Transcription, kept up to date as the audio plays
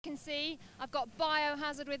Can see I've got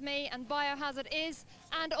Biohazard with me, and Biohazard is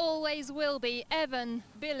and always will be Evan,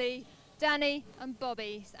 Billy, Danny and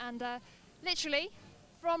Bobby, and literally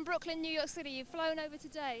from Brooklyn, New York City. You've flown over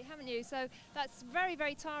today, haven't you? So that's very,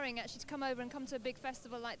 very tiring actually to come over and come to a big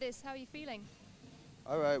festival like this. How are you feeling?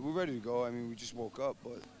 All right, we're ready to go. I mean, we just woke up,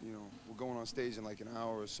 but you know, we're going on stage in like an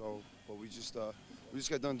hour or so. But we just got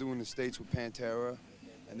done doing the States with Pantera,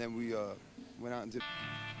 and then we went out and did.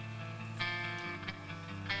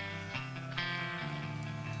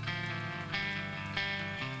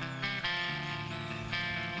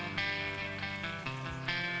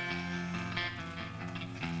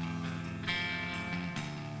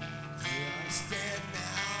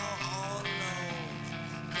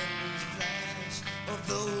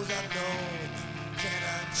 Those I've known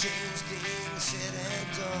cannot change things said and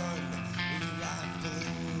done. We ride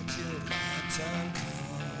through till my time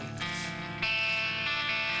comes.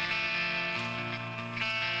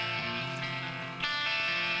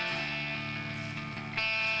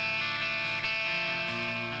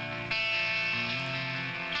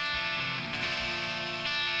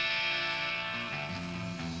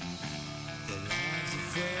 The lives of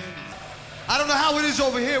friends. I don't know how it is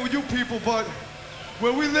over here with you people, but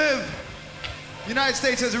where we live, the United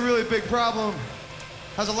States has a really big problem,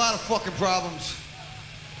 has a lot of fucking problems.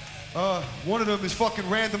 One of them is fucking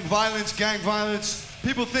random violence, gang violence.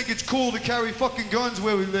 People think it's cool to carry fucking guns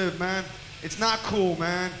where we live, man. It's not cool,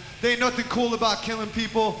 man. There ain't nothing cool about killing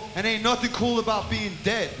people, and ain't nothing cool about being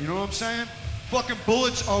dead, you know what I'm saying? Fucking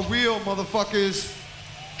bullets are real, motherfuckers.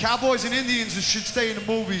 Cowboys and Indians should stay in the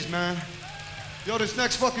movies, man. Yo, this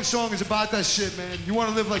next fucking song is about that shit, man. You want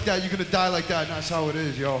to live like that, you're gonna die like that, and that's how it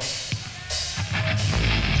is, yo.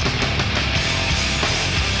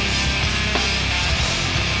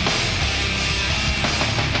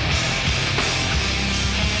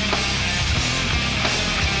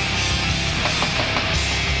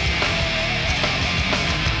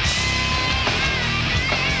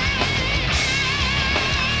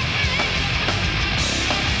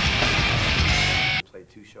 Played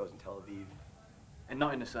 2 shows in Tel Aviv. And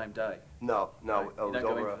not in the same day? No. Right. It You was don't go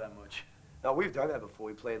over. in for that much? No, we've done that before.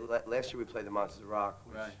 We played, last year we played the Monsters of Rock,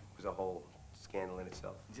 which Right. was a whole scandal in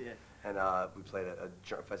itself. Yeah. And we played a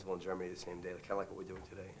festival in Germany the same day, kind of like what we're doing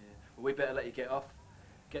today. Yeah. Well, we better let you get off,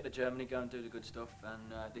 get to Germany, go and do the good stuff,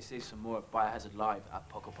 and this is some more of Biohazard live at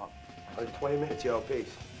Pokopop. 20 minutes, yo,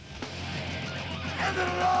 peace. End of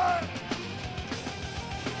the line!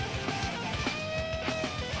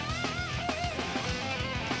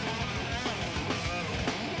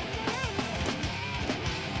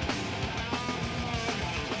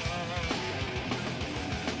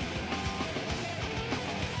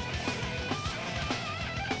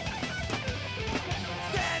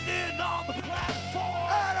 Standing on the platform,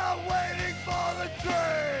 and I'm waiting for the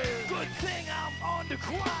train. Good thing I'm on the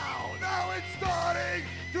ground. Now it's starting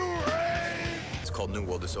to rain. It's called New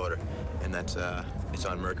World Disorder, and that's it's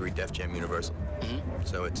on Mercury Def Jam Universal.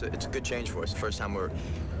 So it's a good change for us. The first time we're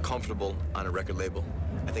comfortable on a record label.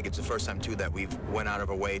 I think it's the first time too that we've went out of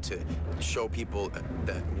our way to show people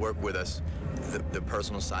that work with us the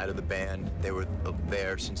personal side of the band. They were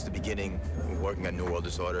there since the beginning, working on New World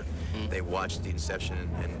Disorder. They watched the inception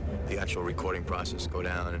and the actual recording process go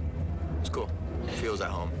down, and it's cool. It feels at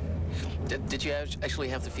home. Did you actually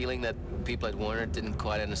have the feeling that people at Warner didn't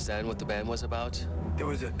quite understand what the band was about? There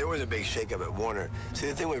was a big shakeup at Warner. See,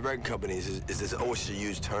 the thing with record companies is there's always a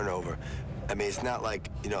huge turnover. I mean, it's not like,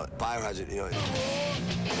 you know, Biohazard, you know.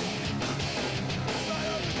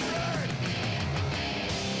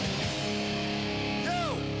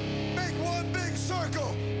 Yo, make one big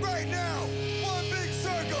circle right now. One big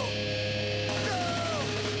circle. Yo,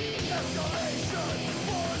 escalation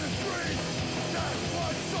for the streets. That's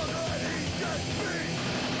what somebody gets me.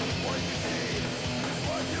 What you see is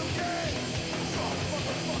what you get. Some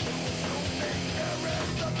motherfucker will make the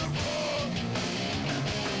rest of the road.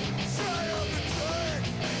 Try on the track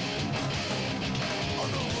on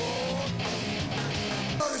the road.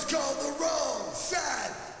 It's called the wrong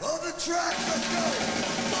side of the track. Let's go.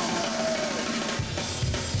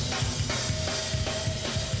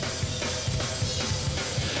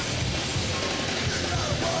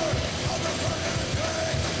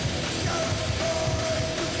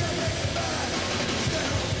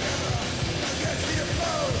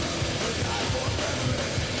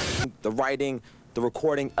 The writing, the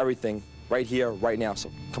recording, everything, right here, right now. So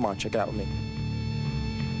come on, check it out with me.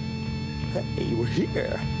 Hey, we're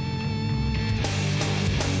here.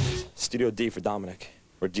 Studio D for Dominic,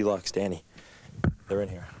 or Deluxe, Danny. They're in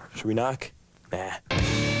here. Should we knock? Nah.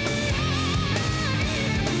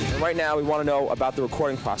 right now we want to know about the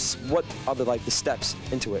recording process. What are the steps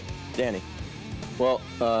into it? Danny. Well,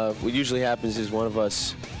 what usually happens is one of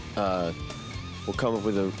us will come up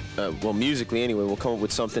with well, musically anyway, we'll come up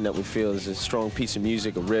with something that we feel is a strong piece of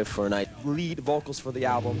music, a riff or an idea. Lead vocals for the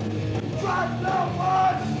album.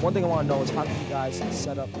 One thing I want to know is how do you guys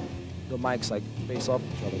set up the mics face off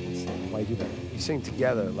each other? Why do you do that? We sing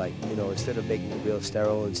together, instead of making it real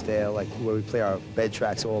sterile and stale, where we play our bed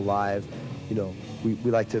tracks all live, we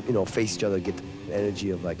like to, face each other, get the energy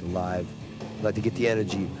of a live. We like to get the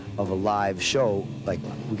energy of a live show.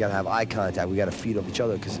 We gotta have eye contact. We gotta feed off each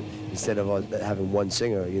other because instead of having one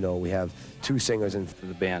singer, we have two singers for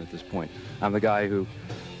the band at this point. I'm the guy who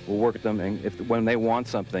will work with them, and when they want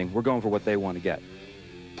something, we're going for what they want to get.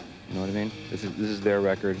 You know what I mean? This is their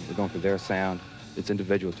record. We're going for their sound. It's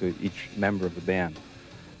individual to each member of the band.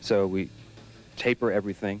 So we taper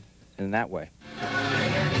everything in that way.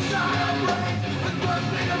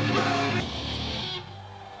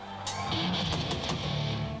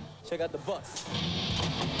 Check out the bus.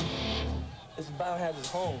 This is Biohazard's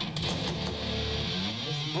home.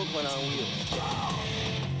 This is Brooklyn on wheels.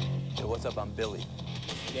 Yo, what's up? I'm Billy.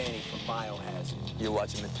 Danny from Biohazard. You're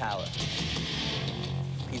watching Metallica.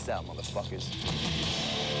 Peace out, motherfuckers.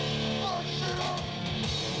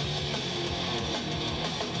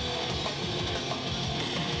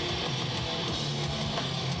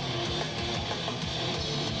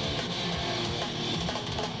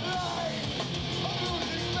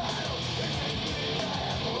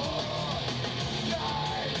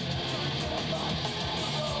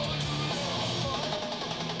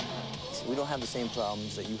 We don't have the same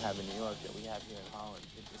problems that you have in New York that we have here in Holland.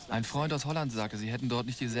 Ein Freund aus Holland sagte, sie hätten dort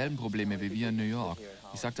nicht dieselben Probleme wie wir in New York.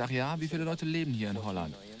 Ich sagte, ach ja, wie viele Leute leben hier in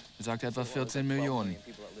Holland? Er sagte, etwa 14 Millionen.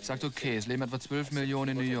 Ich sagte, okay, es leben etwa 12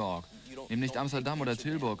 Millionen in New York. Nimm nicht Amsterdam oder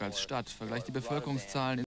Tilburg als Stadt, vergleich die Bevölkerungszahlen